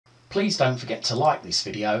Please don't forget to like this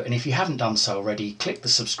video, and if you haven't done so already, click the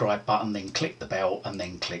subscribe button, then click the bell, and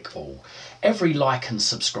then click all. Every like and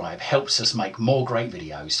subscribe helps us make more great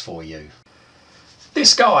videos for you.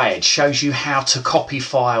 This guide shows you how to copy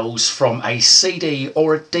files from a CD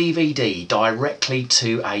or a DVD directly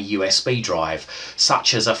to a USB drive,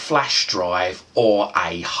 such as a flash drive or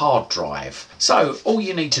a hard drive. So all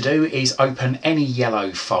you need to do is open any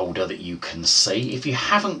yellow folder that you can see. If you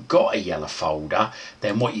haven't got a yellow folder,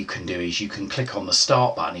 then what you can do is you can click on the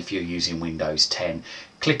start button if you're using Windows 10.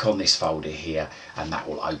 Click on this folder here and that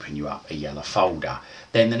will open you up a yellow folder.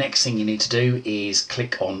 Then the next thing you need to do is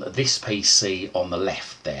click on this PC on the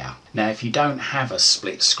left there. Now if you don't have a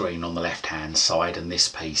split screen on the left hand side and this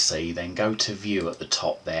PC, then go to view at the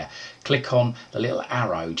top there. Click on the little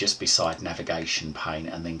arrow just beside navigation pane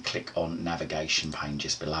and then click on navigation pane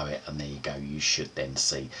just below it, and there you go. You should then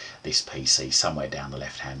see this PC somewhere down the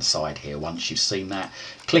left hand side here. Once you've seen that,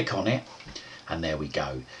 click on it and there we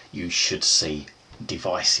go. You should see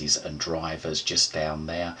devices and drivers just down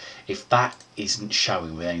there. If that isn't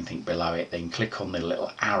showing with anything below it, then click on the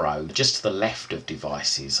little arrow just to the left of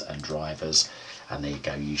devices and drivers, and there you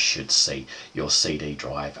go. You should see your CD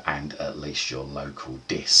drive and at least your local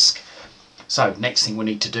disk. So next thing we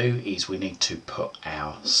need to do is we need to put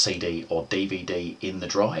our CD or DVD in the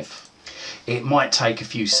drive. It might take a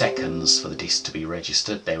few seconds for the disk to be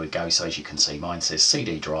registered. There we go. So as you can see, mine says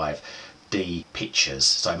CD drive D pictures,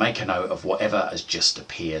 so make a note of whatever has just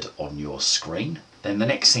appeared on your screen. Then the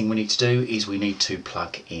next thing we need to do is we need to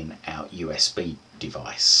plug in our USB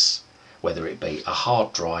device, whether it be a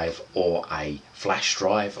hard drive or a flash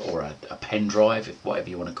drive or a pen drive, whatever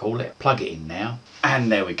you want to call it. Plug it in now, and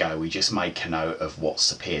there we go. We just make a note of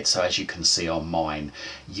what's appeared. So as you can see on mine,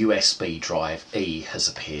 USB drive E has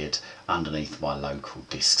appeared underneath my local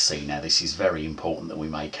disk C. Now this is very important that we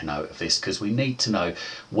make a note of this, because we need to know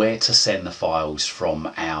where to send the files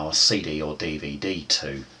from our CD or DVD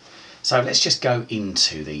to. So let's just go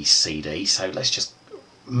into the CD. So let's just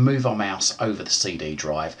move our mouse over the CD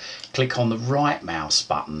drive, click on the right mouse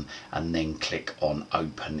button and then click on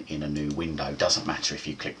open in a new window. Doesn't matter if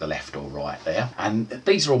you click the left or right there. And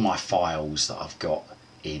these are all my files that I've got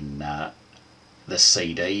in the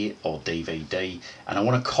CD or DVD, and I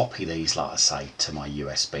want to copy these, like I say, to my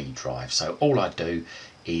USB drive. So all I do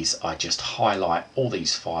is I just highlight all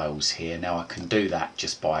these files here. Now I can do that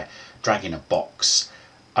just by dragging a box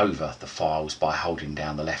over the files by holding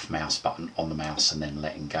down the left mouse button on the mouse and then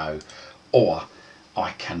letting go, or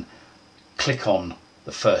I can click on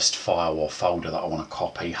the first file or folder that I want to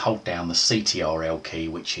copy, hold down the CTRL key,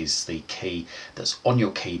 which is the key that's on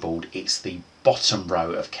your keyboard. It's the bottom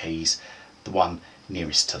row of keys, the one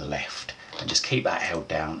nearest to the left, and just keep that held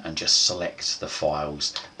down and just select the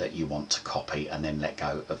files that you want to copy and then let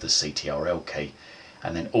go of the CTRL key.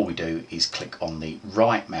 And then all we do is click on the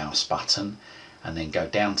right mouse button and then go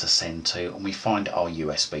down to send to, and we find our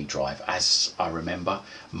USB drive. As I remember,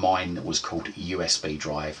 mine was called USB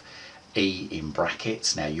drive E in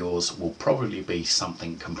brackets. Now yours will probably be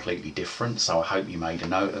something completely different, so I hope you made a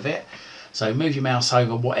note of it. So move your mouse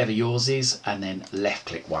over whatever yours is and then left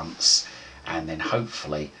click once, and then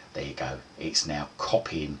hopefully, there you go, it's now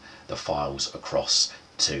copying the files across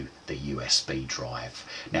to the USB drive.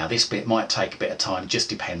 Now this bit might take a bit of time, just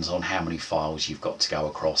depends on how many files you've got to go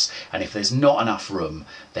across, and if there's not enough room,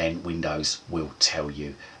 then Windows will tell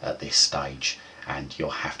you at this stage and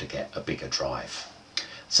you'll have to get a bigger drive.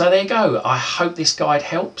 So there you go. I hope this guide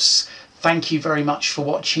helps. Thank you very much for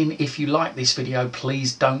watching. If you like this video,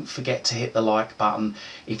 please don't forget to hit the like button.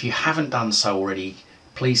 If you haven't done so already,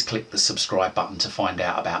 please click the subscribe button to find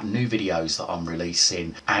out about new videos that I'm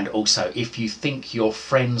releasing. And also, if you think your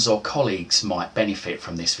friends or colleagues might benefit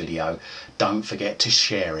from this video, don't forget to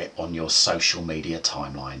share it on your social media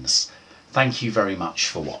timelines. Thank you very much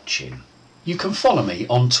for watching. You can follow me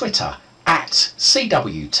on Twitter at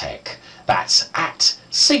CWTech. That's at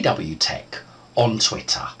CWTech on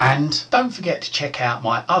Twitter. And don't forget to check out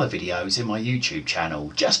my other videos in my YouTube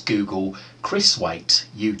channel. Just Google Chris Waite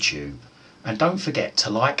YouTube. And don't forget to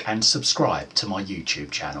like and subscribe to my YouTube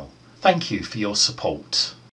channel. Thank you for your support.